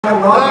Wait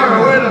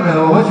a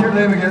minute. What's your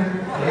name again?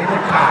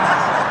 David Cox.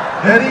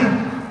 Eddie?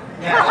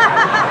 Yeah.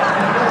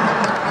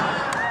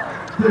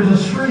 There's a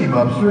stream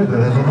upstream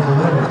that has another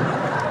letter.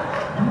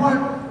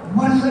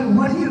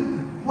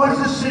 What is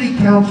the city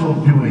council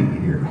doing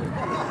here?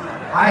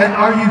 And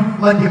are you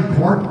like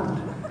important?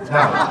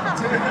 No.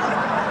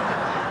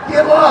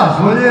 Get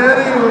lost, will you,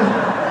 Eddie?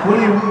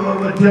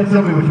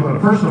 Tell me what you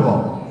want. First of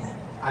all,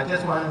 I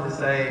just wanted to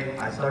say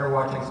I started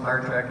watching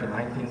Star Trek in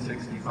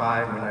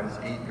 1965 when I was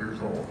 8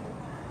 years old.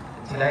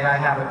 Today I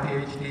have a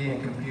PhD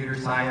in computer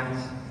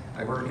science.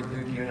 I work at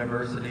Duke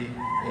University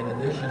in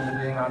addition to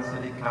being on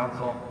city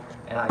council,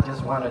 and I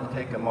just wanted to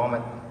take a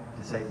moment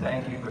to say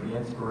thank you for the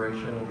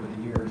inspiration over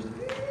the years.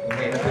 You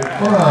made a big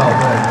well,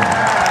 thank you.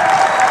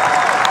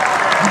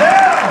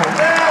 Now,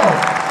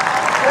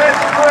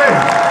 that's great.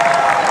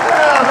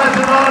 Now, that's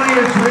an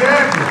audience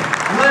reaction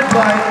led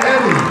by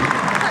Eddie.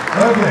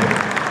 Okay,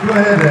 go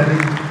ahead,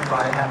 Eddie.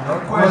 I have no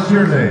questions. What's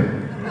your name?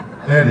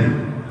 Eddie.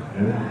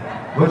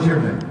 What's your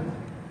name?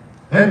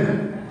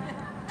 Eddie.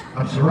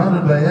 I'm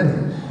surrounded by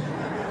Eddies.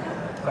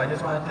 So I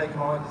just want to take a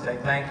moment to say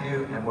thank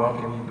you and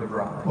welcome you to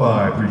Raleigh. Well,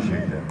 I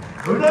appreciate that.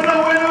 Oh, no,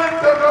 wait a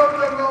minute.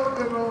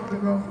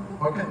 Don't go.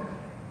 Okay.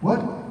 What?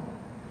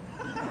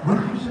 What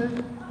did you say?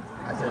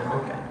 I said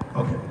okay.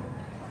 Okay.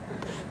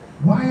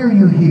 Why are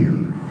you here?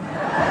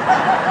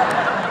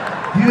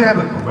 Do you have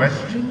a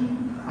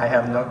question? I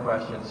have no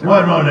questions, sir.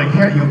 Well, no,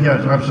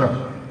 I'm sorry.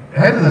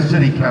 Head of the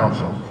city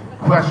council,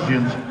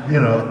 questions,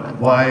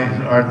 why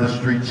aren't the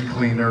streets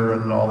cleaner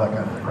and all that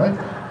kind of thing, right?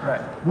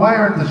 Right. Why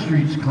aren't the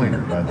streets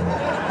cleaner, by the way?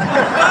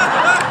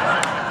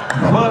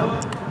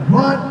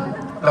 What?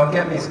 Don't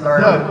get me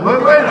started. No,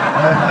 wait.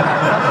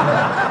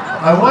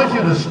 I want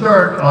you to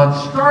start on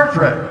Star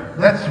Trek.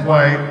 That's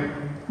why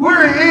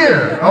we're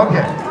here.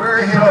 Okay.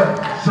 We're here.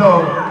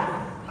 So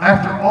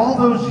after all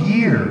those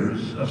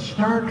years of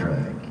Star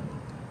Trek,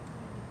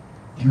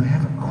 do you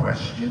have a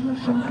question or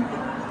something?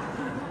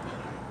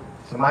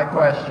 So my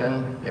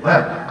question,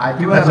 I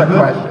do have a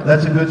question.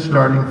 That's a good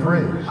starting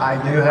phrase. I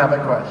do have a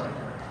question.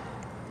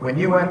 When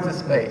you went to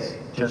space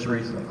just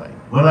recently.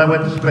 When I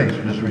went to space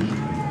just recently.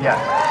 Yes.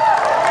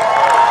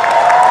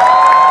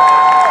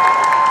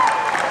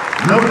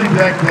 Nobody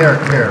back there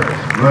cares.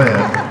 Go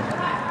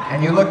ahead.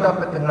 And you looked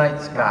up at the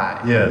night sky.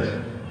 Yes.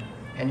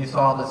 And you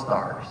saw the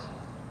stars.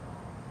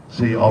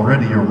 See,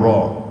 already you're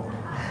wrong.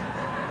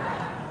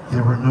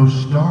 There were no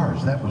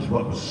stars. That was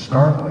what was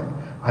startling.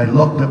 I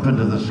looked up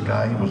into the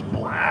sky, it was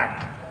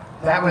black.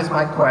 That was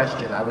my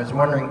question. I was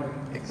wondering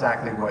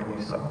exactly what you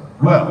saw.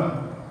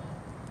 Well,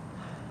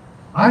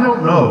 I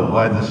don't know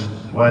why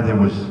there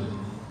was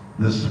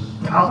this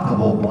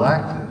palpable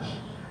blackness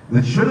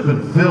that should have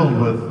been filled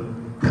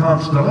with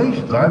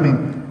constellations. I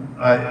mean,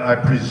 I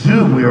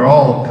presume we are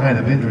all kind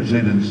of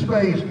interested in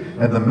space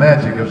and the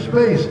magic of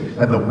space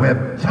and the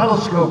Webb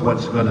telescope,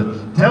 what's going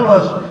to tell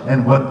us,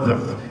 and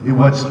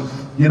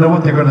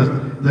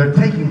they're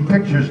taking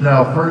pictures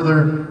now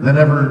further than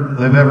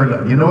they've ever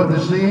done. You know what they're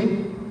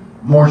seeing?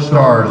 More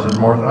stars and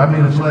more. I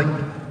mean, it's like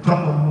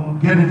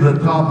getting to the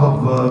top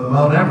of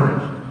Mount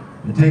Everest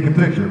and take a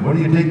picture. What are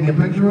you taking a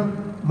picture of?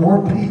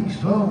 More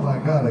peaks. Oh my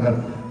God, I got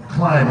to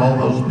climb all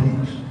those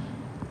peaks.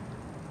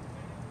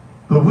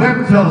 The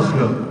Webb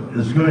telescope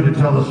is going to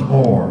tell us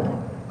more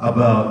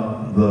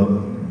about the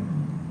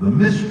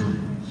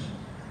mysteries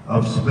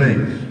of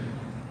space.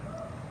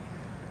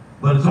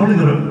 But it's only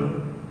going to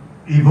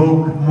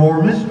evoke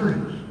more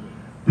mysteries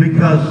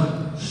because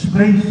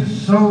space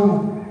is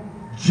so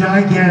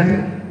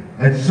gigantic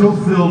and so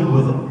filled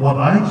with what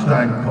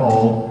Einstein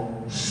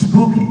called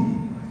spooky.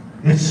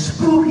 It's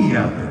spooky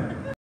out there.